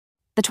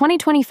The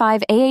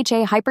 2025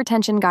 AHA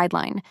Hypertension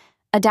Guideline,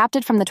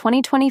 adapted from the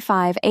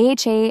 2025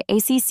 AHA,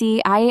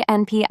 ACC,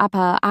 AANP,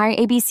 APA,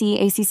 ABC,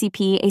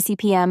 ACCP,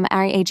 ACPM,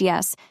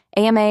 AGS,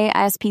 AMA,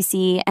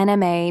 ASPC,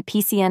 NMA,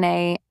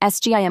 PCNA,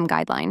 SGIM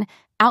Guideline,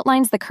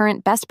 outlines the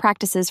current best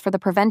practices for the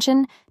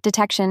prevention,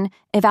 detection,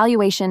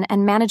 evaluation,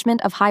 and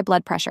management of high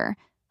blood pressure,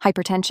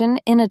 hypertension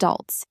in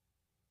adults.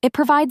 It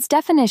provides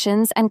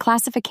definitions and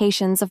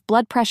classifications of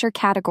blood pressure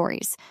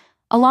categories,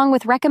 along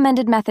with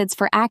recommended methods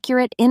for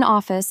accurate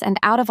in-office and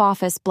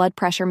out-of-office blood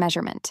pressure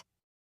measurement.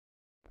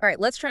 All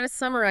right, let's try to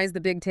summarize the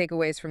big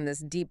takeaways from this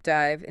deep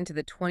dive into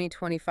the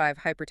 2025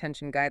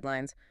 hypertension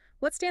guidelines.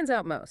 What stands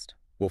out most?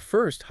 Well,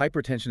 first,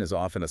 hypertension is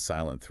often a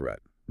silent threat.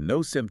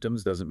 No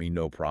symptoms doesn't mean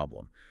no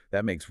problem.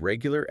 That makes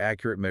regular,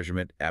 accurate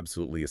measurement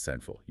absolutely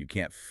essential. You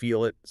can't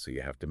feel it, so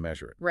you have to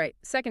measure it. Right.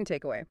 Second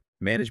takeaway.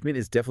 Management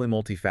is definitely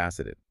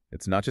multifaceted.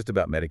 It's not just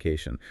about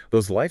medication.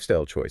 Those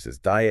lifestyle choices,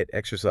 diet,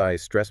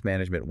 exercise, stress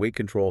management, weight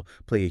control,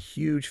 play a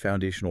huge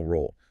foundational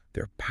role.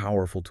 They're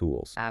powerful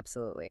tools.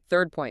 Absolutely.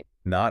 Third point.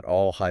 Not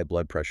all high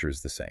blood pressure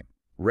is the same.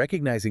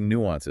 Recognizing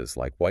nuances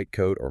like white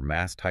coat or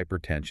masked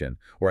hypertension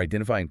or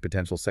identifying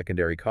potential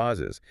secondary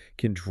causes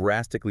can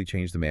drastically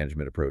change the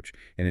management approach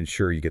and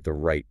ensure you get the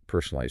right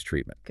personalized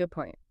treatment. Good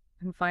point.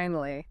 And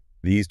finally,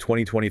 these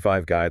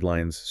 2025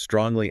 guidelines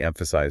strongly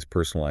emphasize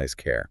personalized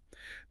care.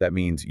 That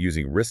means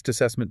using risk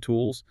assessment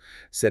tools,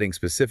 setting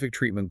specific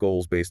treatment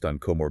goals based on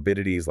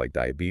comorbidities like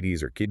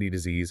diabetes or kidney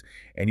disease,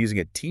 and using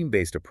a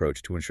team-based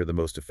approach to ensure the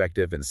most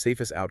effective and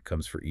safest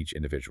outcomes for each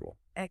individual.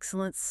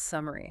 Excellent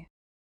summary.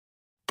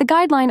 The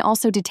guideline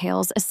also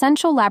details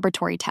essential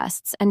laboratory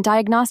tests and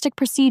diagnostic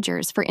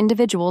procedures for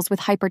individuals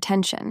with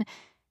hypertension.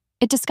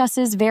 It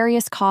discusses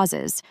various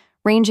causes,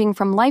 ranging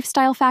from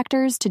lifestyle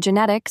factors to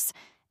genetics,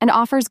 and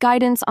offers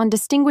guidance on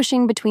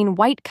distinguishing between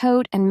white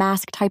coat and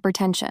masked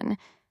hypertension.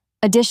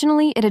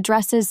 Additionally, it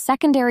addresses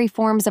secondary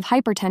forms of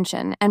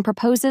hypertension and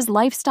proposes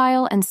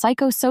lifestyle and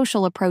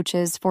psychosocial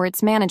approaches for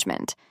its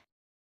management.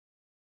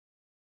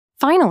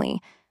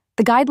 Finally,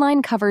 the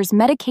guideline covers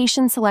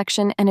medication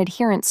selection and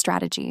adherence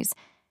strategies,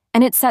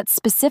 and it sets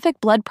specific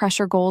blood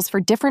pressure goals for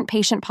different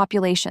patient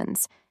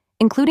populations,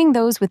 including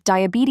those with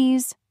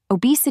diabetes,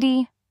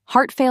 obesity,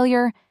 heart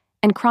failure,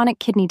 and chronic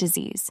kidney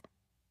disease.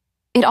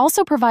 It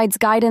also provides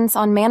guidance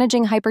on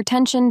managing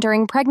hypertension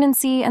during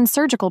pregnancy and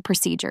surgical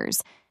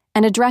procedures,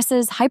 and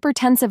addresses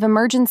hypertensive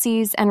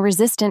emergencies and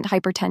resistant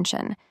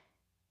hypertension.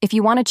 If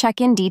you want to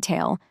check in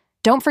detail,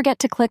 don't forget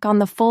to click on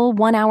the full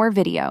 1-hour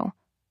video.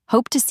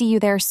 Hope to see you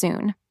there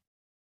soon.